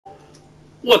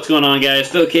What's going on, guys?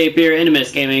 Phil Cape here,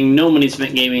 NMS Gaming, No Money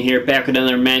Spent Gaming here, back with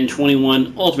another Madden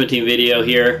 21 Ultimate Team video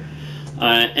here.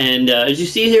 As you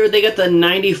see here, they got the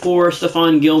 94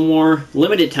 Stephon Gilmore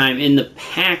limited time in the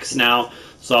packs now.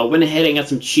 So I went ahead and got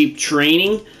some cheap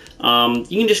training. You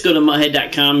can just go to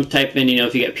muthead.com, type in,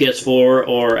 if you got PS4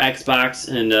 or Xbox,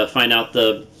 and find out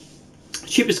the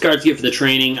cheapest cards you get for the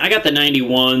training. I got the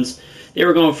 91s. They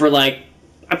were going for like,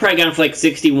 I probably got them for like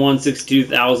 61,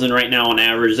 62,000 right now on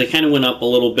average. They kind of went up a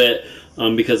little bit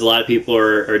because a lot of people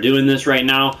are doing this right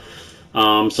now.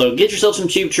 So get yourself some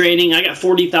cheap training. I got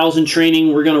 40,000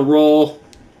 training. We're going to roll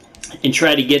and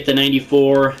try to get the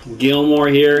 94 Gilmore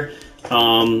here.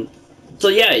 So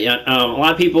yeah, a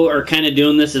lot of people are kind of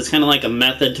doing this. It's kind of like a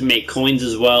method to make coins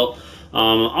as well.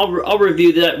 I'll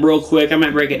review that real quick. I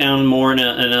might break it down more in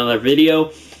another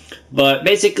video. But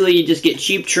basically, you just get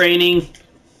cheap training.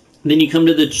 Then you come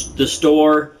to the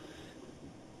store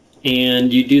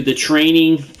and you do the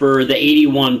training for the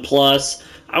 81 plus.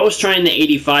 I was trying the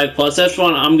 85 plus. That's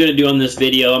what I'm going to do on this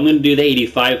video. I'm going to do the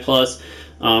 85 plus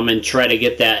and try to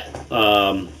get that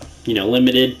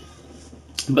limited.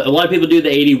 But a lot of people do the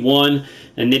 81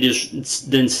 and they just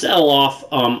then sell off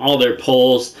all their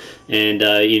pulls, and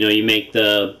you make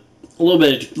a little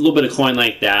bit of coin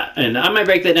like that. And I might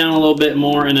break that down a little bit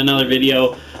more in another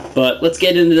video. But let's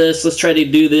get into this. Let's try to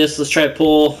do this. Let's try to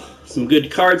pull some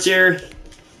good cards here.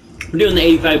 We're doing the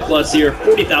 85 plus here,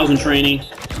 40,000 training.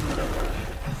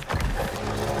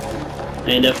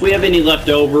 And if we have any left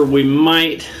over, we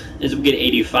might, as we get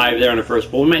 85 there on the first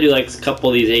pull, we might do like a couple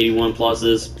of these 81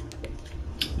 pluses.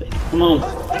 But come on,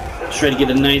 let's try to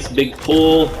get a nice big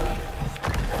pull.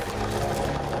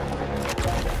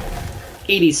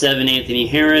 87 Anthony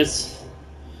Harris.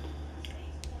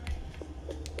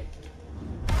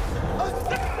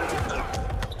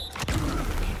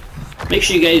 Make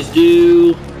sure you guys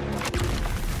do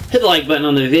hit the like button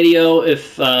on the video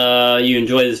if you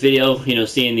enjoy this video,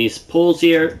 seeing these pulls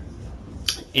here.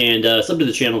 And sub to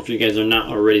the channel if you guys are not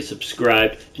already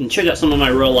subscribed. And check out some of my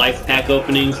real life pack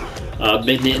openings. I've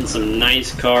been hitting some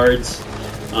nice cards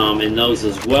in those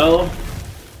as well.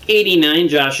 89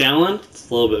 Josh Allen, it's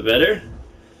a little bit better.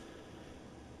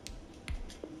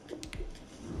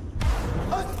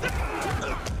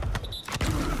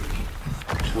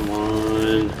 Come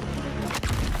on.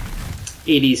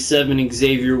 87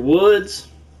 Xavier Woods.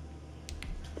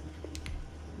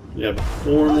 We have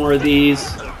 4 more of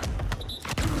these.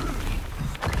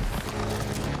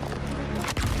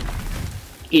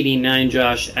 '89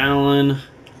 Josh Allen.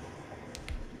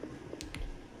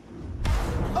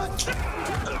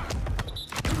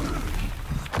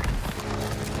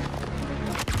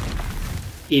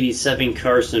 '87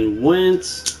 Carson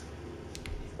Wentz.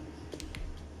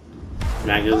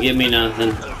 Not gonna give me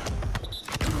nothing.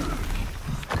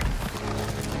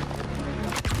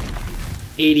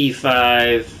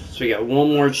 85, so we got one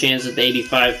more chance at the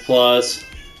 85 plus.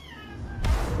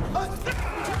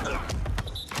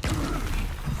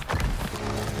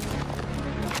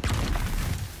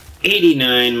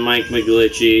 '89 Mike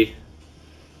McGlinchey.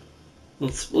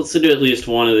 Let's do at least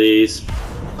one of these.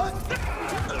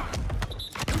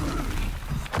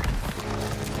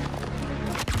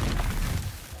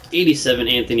 '87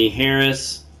 Anthony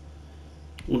Harris.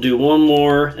 We'll do one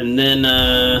more, and then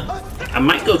I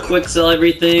might go quick sell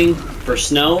everything for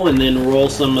snow and then roll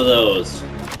some of those.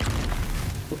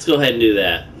 Let's go ahead and do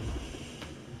that.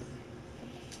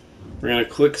 We're gonna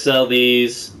quick sell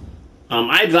these.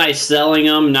 I advise selling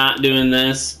them, not doing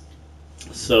this.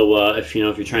 So if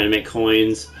you're trying to make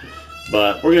coins,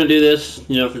 but we're gonna do this,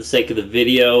 for the sake of the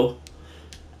video.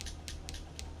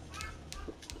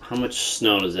 How much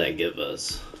snow does that give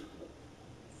us?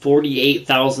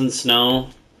 48,000 snow.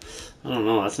 I don't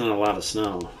know. That's not a lot of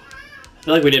snow. I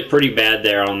feel like we did pretty bad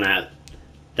there on that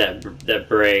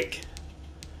break.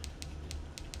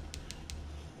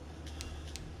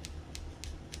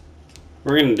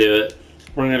 We're gonna do it.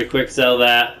 We're gonna quick sell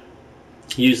that.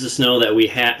 Use the snow that we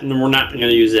had. We're not gonna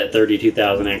use that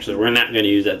 32,000 actually. We're not gonna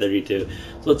use that 32.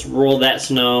 So let's roll that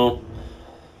snow.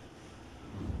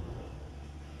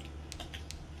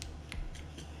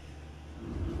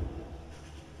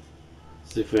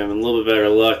 See if we have a little bit better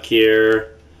luck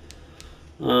here.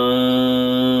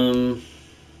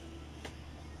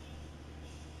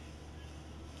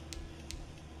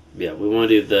 Yeah, we want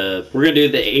to do we're gonna do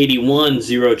the 81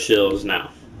 Zero Chills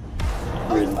now.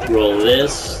 We're gonna roll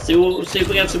this. See if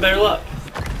we got some better luck.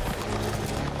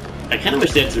 I kind of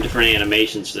wish they had some different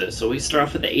animations to this. So we start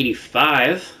off with the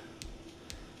 85.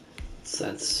 So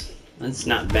that's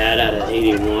not bad out of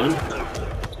 81.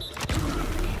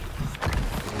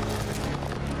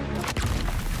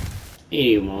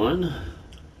 81.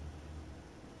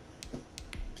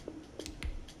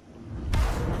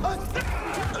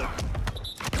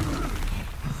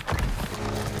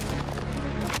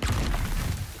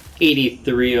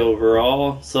 83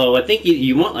 overall. So I think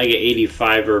you want like an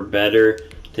 85 or better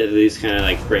to at least kind of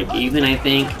like break even, I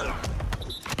think.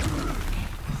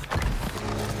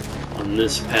 On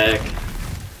this pack,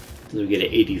 we get an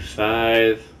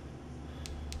 85.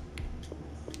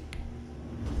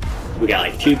 We got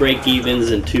like 2 break evens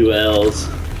and 2 L's.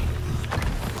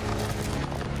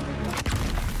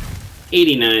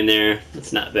 89 there.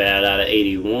 That's not bad out of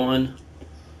 81.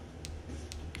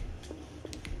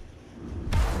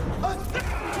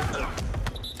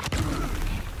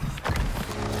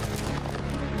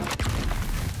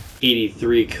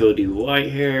 '83 Cody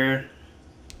Whitehair.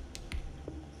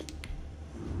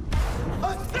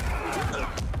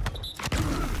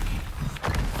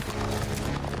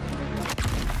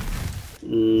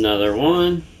 Another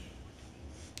one.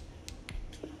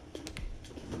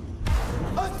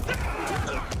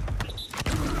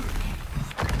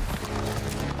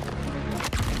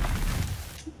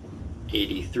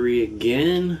 '83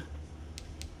 again.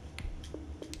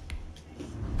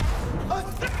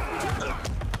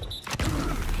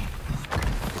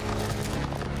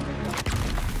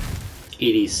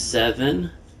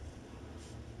 '87.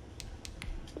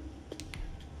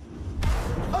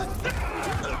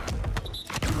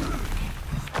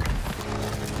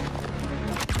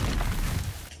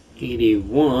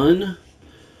 '81.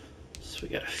 So we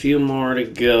got a few more to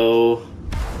go.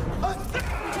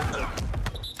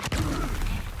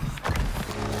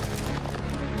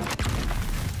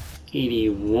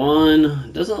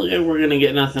 '81. Doesn't look like we're gonna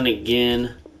get nothing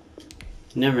again.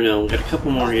 Never know. We got a couple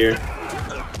more here.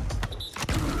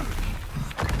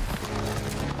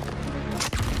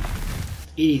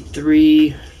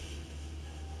 '83.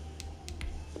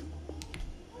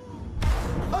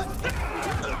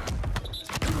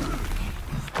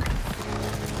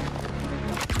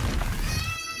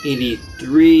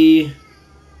 '83.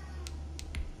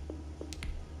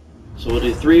 So we'll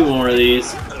do 3 more of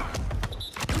these.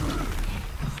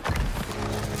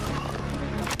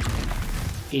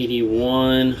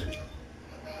 '81.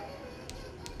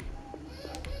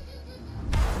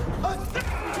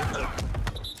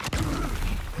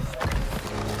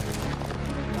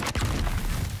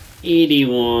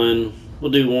 '81.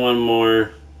 We'll do 1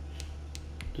 more,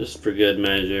 just for good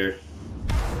measure.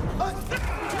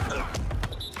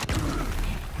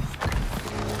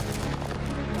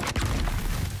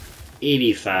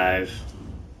 '85.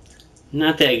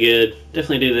 Not that good.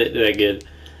 Definitely do that good.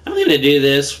 I'm gonna do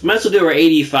this. Might as well do our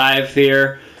 85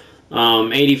 here.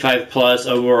 85 plus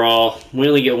overall. We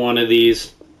only get 1 of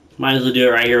these. Might as well do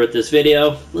it right here with this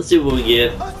video. Let's see what we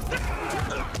get.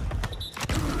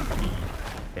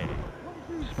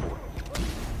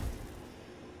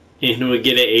 And we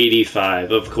get an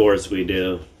 85. Of course we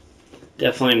do.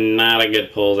 Definitely not a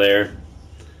good pull there.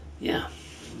 Yeah.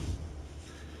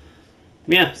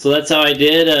 Yeah, so that's how I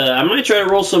did. I might try to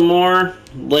roll some more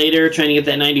later, trying to get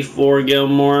that 94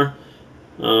 Gilmore.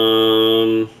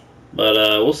 But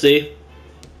we'll see.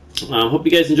 Hope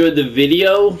you guys enjoyed the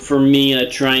video for me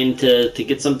trying to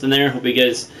get something there. Hope you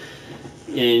guys,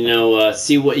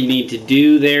 see what you need to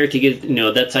do there to get,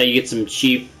 that's how you get some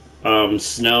cheap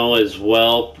snow as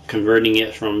well, converting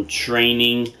it from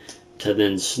training to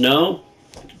then snow.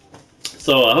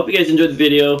 So I hope you guys enjoyed the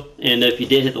video, and if you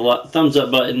did, hit the thumbs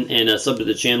up button and sub to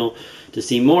the channel to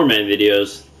see more Madden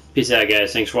videos. Peace out,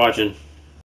 guys. Thanks for watching.